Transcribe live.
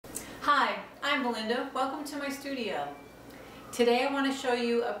Hi, I'm Belinda. Welcome to my studio. Today I want to show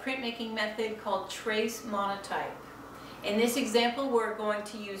you a printmaking method called Trace Monotype. In this example we're going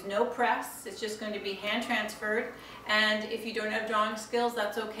to use no press. It's just going to be hand transferred, and if you don't have drawing skills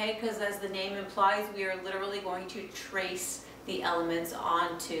that's okay, because as the name implies we are literally going to trace the elements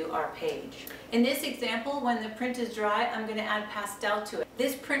onto our page. In this example, when the print is dry, I'm going to add pastel to it.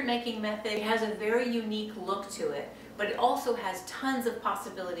 This printmaking method has a very unique look to it, but it also has tons of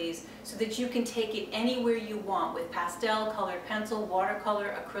possibilities so that you can take it anywhere you want with pastel, colored pencil,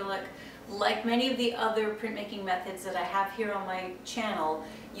 watercolor, acrylic. Like many of the other printmaking methods that I have here on my channel,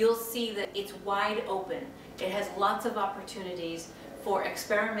 you'll see that it's wide open. It has lots of opportunities for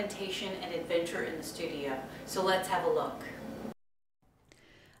experimentation and adventure in the studio. So let's have a look.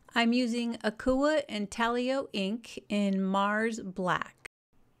 I'm using Akua and Talio ink in Mars Black.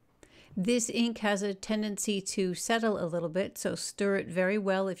 This ink has a tendency to settle a little bit, so stir it very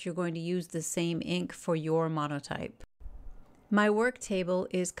well if you're going to use the same ink for your monotype. My work table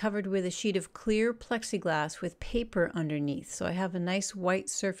is covered with a sheet of clear plexiglass with paper underneath, so I have a nice white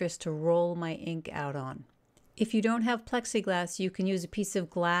surface to roll my ink out on. If you don't have plexiglass, you can use a piece of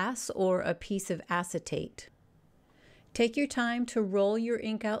glass or a piece of acetate. Take your time to roll your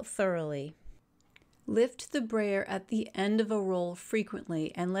ink out thoroughly. Lift the brayer at the end of a roll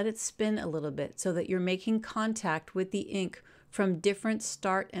frequently and let it spin a little bit so that you're making contact with the ink from different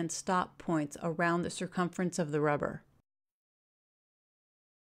start and stop points around the circumference of the rubber.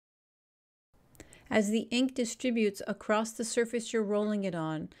 As the ink distributes across the surface you're rolling it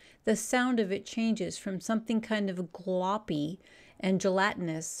on, the sound of it changes from something kind of gloppy and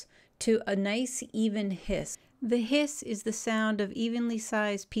gelatinous to a nice even hiss. The hiss is the sound of evenly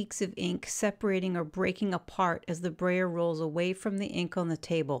sized peaks of ink separating or breaking apart as the brayer rolls away from the ink on the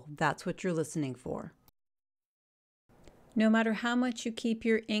table. That's what you're listening for. No matter how much you keep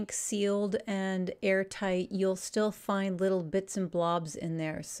your ink sealed and airtight, you'll still find little bits and blobs in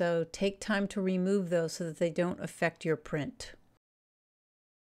there, so take time to remove those so that they don't affect your print.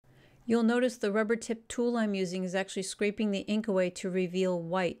 You'll notice the rubber tip tool I'm using is actually scraping the ink away to reveal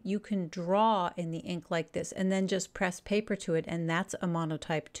white. You can draw in the ink like this and then just press paper to it, and that's a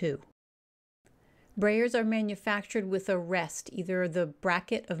monotype too. Brayers are manufactured with a rest, either the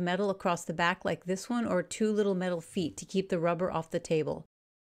bracket of metal across the back like this one or two little metal feet to keep the rubber off the table.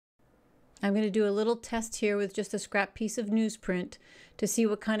 I'm going to do a little test here with just a scrap piece of newsprint to see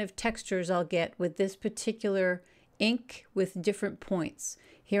what kind of textures I'll get with this particular ink with different points.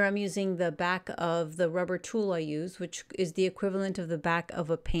 Here I'm using the back of the rubber tool I use, which is the equivalent of the back of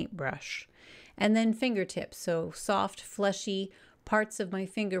a paintbrush. And then fingertips, so soft, fleshy parts of my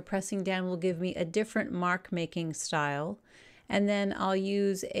finger pressing down will give me a different mark making style. And then I'll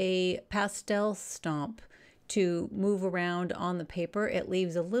use a pastel stomp to move around on the paper. It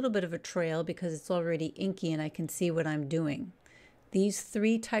leaves a little bit of a trail because it's already inky and I can see what I'm doing. These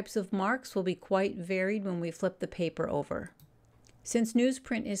three types of marks will be quite varied when we flip the paper over. Since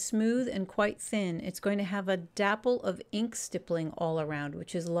newsprint is smooth and quite thin, it's going to have a dapple of ink stippling all around,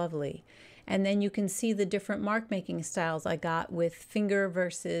 which is lovely. And then you can see the different mark making styles I got with finger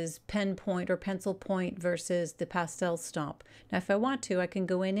versus pen point or pencil point versus the pastel stomp. Now if I want to, I can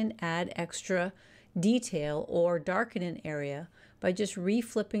go in and add extra detail or darken an area by just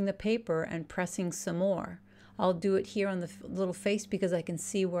reflipping the paper and pressing some more. I'll do it here on the little face because I can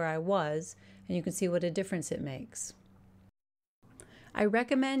see where I was, and you can see what a difference it makes. I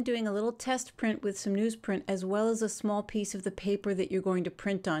recommend doing a little test print with some newsprint as well as a small piece of the paper that you're going to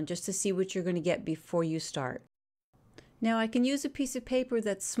print on, just to see what you're going to get before you start. Now I can use a piece of paper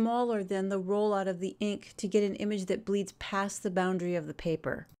that's smaller than the roll out of the ink to get an image that bleeds past the boundary of the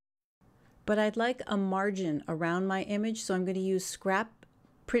paper. But I'd like a margin around my image, so I'm going to use scrap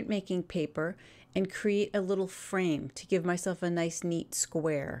printmaking paper and create a little frame to give myself a nice neat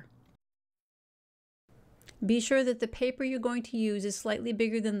square. Be sure that the paper you're going to use is slightly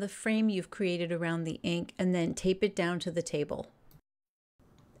bigger than the frame you've created around the ink, and then tape it down to the table.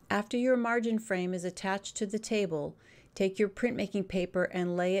 After your margin frame is attached to the table, take your printmaking paper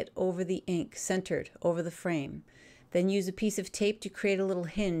and lay it over the ink, centered over the frame. Then use a piece of tape to create a little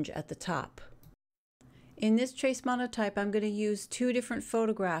hinge at the top. In this Trace Monotype, I'm going to use two different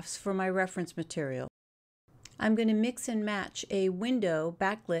photographs for my reference material. I'm going to mix and match a window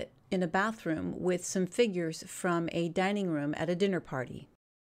backlit in a bathroom with some figures from a dining room at a dinner party.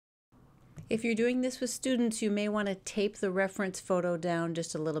 If you're doing this with students, you may want to tape the reference photo down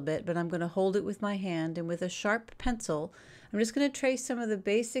just a little bit, but I'm going to hold it with my hand, and with a sharp pencil, I'm just going to trace some of the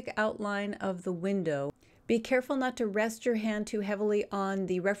basic outline of the window. Be careful not to rest your hand too heavily on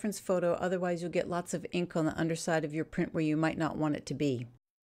the reference photo, otherwise you'll get lots of ink on the underside of your print where you might not want it to be.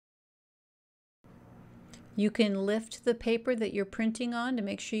 You can lift the paper that you're printing on to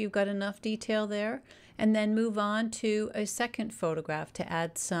make sure you've got enough detail there, and then move on to a second photograph to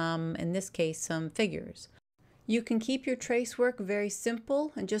add some, in this case, some figures. You can keep your trace work very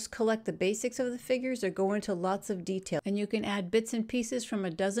simple and just collect the basics of the figures or go into lots of detail. And you can add bits and pieces from a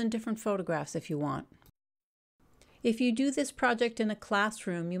dozen different photographs if you want. If you do this project in a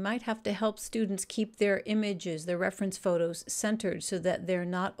classroom, you might have to help students keep their images, their reference photos, centered so that they're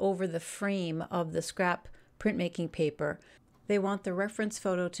not over the frame of the scrap printmaking paper. They want the reference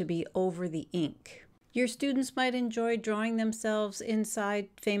photo to be over the ink. Your students might enjoy drawing themselves inside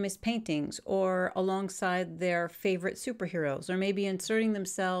famous paintings or alongside their favorite superheroes, or maybe inserting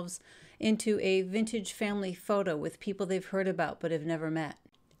themselves into a vintage family photo with people they've heard about but have never met.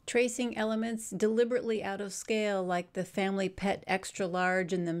 Tracing elements deliberately out of scale, like the family pet extra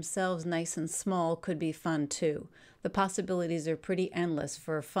large and themselves nice and small, could be fun too. The possibilities are pretty endless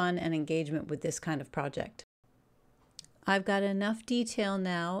for fun and engagement with this kind of project. I've got enough detail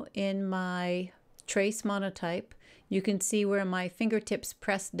now in my Trace Monotype. You can see where my fingertips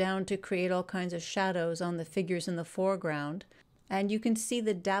press down to create all kinds of shadows on the figures in the foreground. And you can see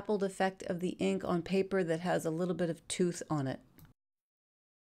the dappled effect of the ink on paper that has a little bit of tooth on it.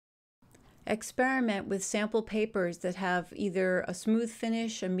 Experiment with sample papers that have either a smooth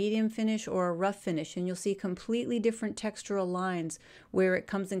finish, a medium finish, or a rough finish, and you'll see completely different textural lines where it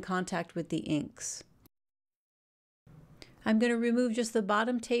comes in contact with the inks. I'm going to remove just the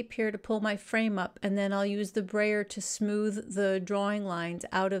bottom tape here to pull my frame up, and then I'll use the brayer to smooth the drawing lines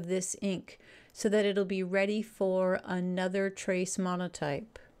out of this ink so that it'll be ready for another Trace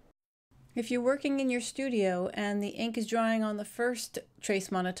Monotype. If you're working in your studio and the ink is drying on the first Trace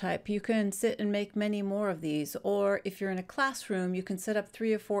Monotype, you can sit and make many more of these. Or if you're in a classroom, you can set up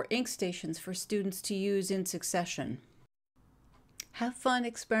 3 or 4 ink stations for students to use in succession. Have fun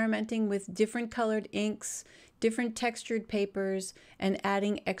experimenting with different colored inks, different textured papers, and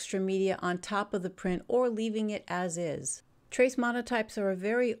adding extra media on top of the print or leaving it as is. Trace monotypes are a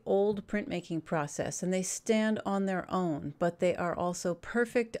very old printmaking process and they stand on their own, but they are also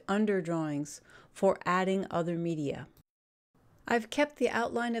perfect underdrawings for adding other media. I've kept the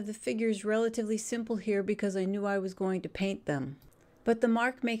outline of the figures relatively simple here because I knew I was going to paint them. But the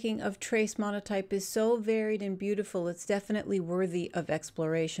mark making of Trace Monotype is so varied and beautiful, it's definitely worthy of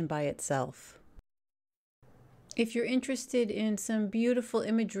exploration by itself. If you're interested in some beautiful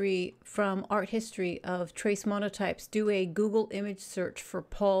imagery from art history of Trace Monotypes, do a Google image search for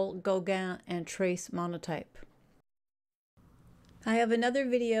Paul Gauguin and Trace Monotype. I have another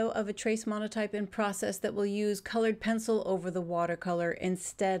video of a Trace Monotype in process that will use colored pencil over the watercolor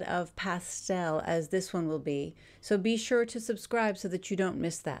instead of pastel, as this one will be. So be sure to subscribe so that you don't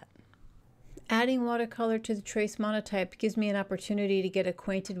miss that. Adding watercolor to the Trace Monotype gives me an opportunity to get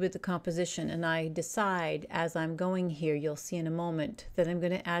acquainted with the composition, and I decide as I'm going here, you'll see in a moment, that I'm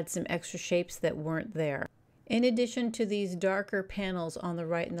going to add some extra shapes that weren't there. In addition to these darker panels on the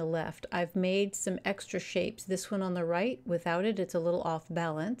right and the left, I've made some extra shapes. This one on the right, without it, it's a little off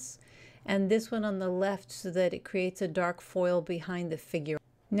balance. And this one on the left so that it creates a dark foil behind the figure.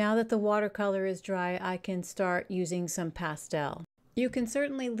 Now that the watercolor is dry, I can start using some pastel. You can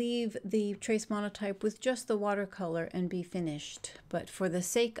certainly leave the Trace Monotype with just the watercolor and be finished. But for the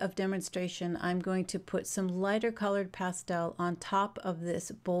sake of demonstration, I'm going to put some lighter colored pastel on top of this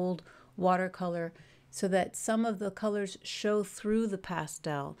bold watercolor so that some of the colors show through the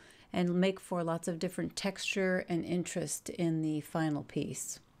pastel and make for lots of different texture and interest in the final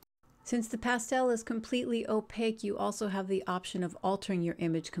piece. Since the pastel is completely opaque, you also have the option of altering your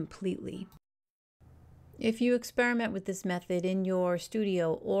image completely. If you experiment with this method in your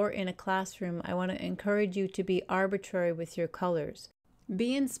studio or in a classroom, I want to encourage you to be arbitrary with your colors.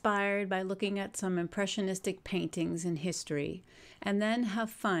 Be inspired by looking at some impressionistic paintings in history, and then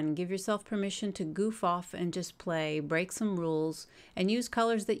have fun. Give yourself permission to goof off and just play, break some rules, and use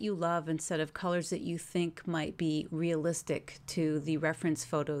colors that you love instead of colors that you think might be realistic to the reference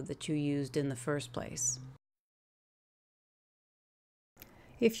photo that you used in the first place.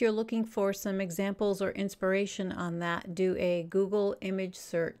 If you're looking for some examples or inspiration on that, do a Google image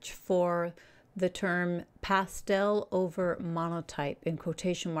search for the term pastel over monotype in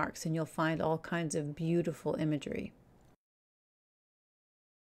quotation marks, and you'll find all kinds of beautiful imagery.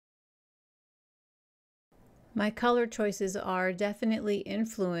 My color choices are definitely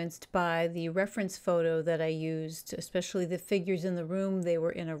influenced by the reference photo that I used, especially the figures in the room. They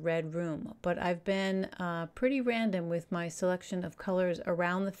were in a red room, but I've been pretty random with my selection of colors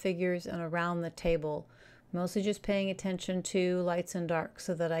around the figures and around the table. Mostly just paying attention to lights and darks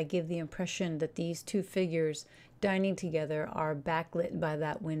so that I give the impression that these two figures dining together are backlit by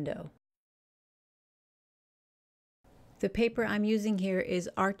that window. The paper I'm using here is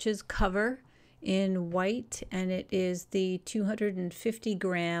Arches Cover in white, and it is the 250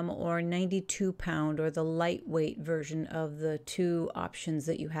 gram or 92 pound or the lightweight version of the two options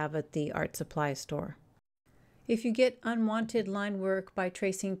that you have at the art supply store. If you get unwanted line work by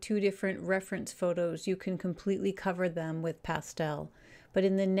tracing two different reference photos, you can completely cover them with pastel. But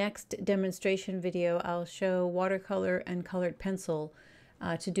in the next demonstration video, I'll show watercolor and colored pencil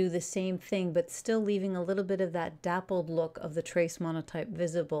to do the same thing, but still leaving a little bit of that dappled look of the Trace Monotype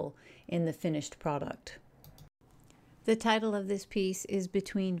visible in the finished product. The title of this piece is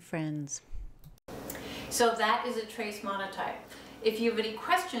Between Friends. So that is a Trace Monotype. If you have any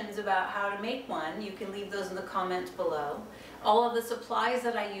questions about how to make one, you can leave those in the comments below. All of the supplies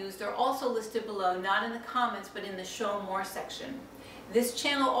that I used are also listed below, not in the comments, but in the Show More section. This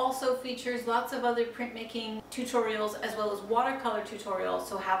channel also features lots of other printmaking tutorials as well as watercolor tutorials,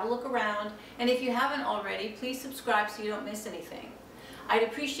 so have a look around. And if you haven't already, please subscribe so you don't miss anything. I'd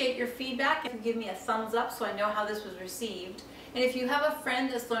appreciate your feedback if you give me a thumbs up so I know how this was received. And if you have a friend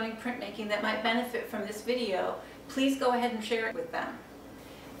that's learning printmaking that might benefit from this video, please go ahead and share it with them.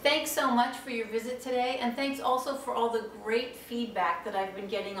 Thanks so much for your visit today, and thanks also for all the great feedback that I've been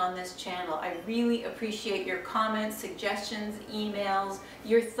getting on this channel. I really appreciate your comments, suggestions, emails,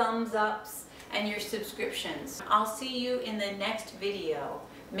 your thumbs ups, and your subscriptions. I'll see you in the next video.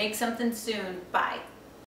 Make something soon. Bye.